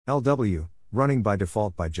LW, running by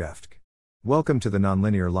default by jefftk. Welcome to the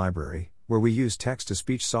Nonlinear Library, where we use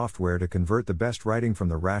text-to-speech software to convert the best writing from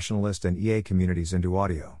the rationalist and EA communities into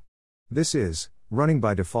audio. This is Running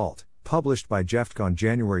by Default, published by jefftk on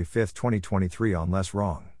January 5, 2023 on Less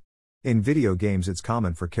Wrong. In video games it's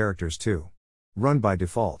common for characters to run by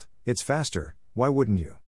default. It's faster, why wouldn't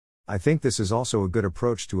you? I think this is also a good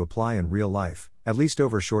approach to apply in real life, at least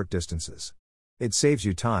over short distances. It saves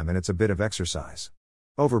you time and it's a bit of exercise.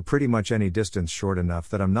 Over pretty much any distance short enough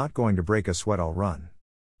that I'm not going to break a sweat, I'll run.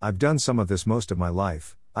 I've done some of this most of my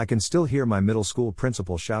life. I can still hear my middle school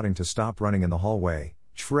principal shouting to stop running in the hallway,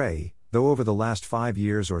 Trey, though over the last 5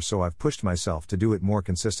 years or so I've pushed myself to do it more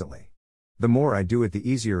consistently. The more I do it, the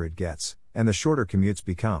easier it gets, and the shorter commutes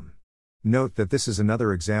become. Note that this is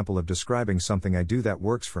another example of describing something I do that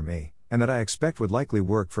works for me, and that I expect would likely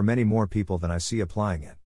work for many more people than I see applying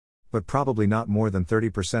it. But probably not more than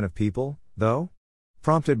 30% of people, though?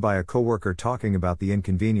 Prompted by a coworker talking about the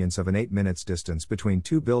inconvenience of an 8 minutes distance between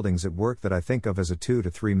two buildings at work that I think of as a 2 to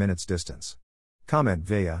 3 minutes distance. Comment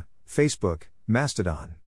via Facebook,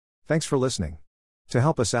 Mastodon. Thanks for listening. To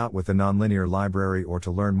help us out with the Nonlinear Library or to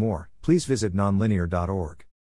learn more, please visit nonlinear.org.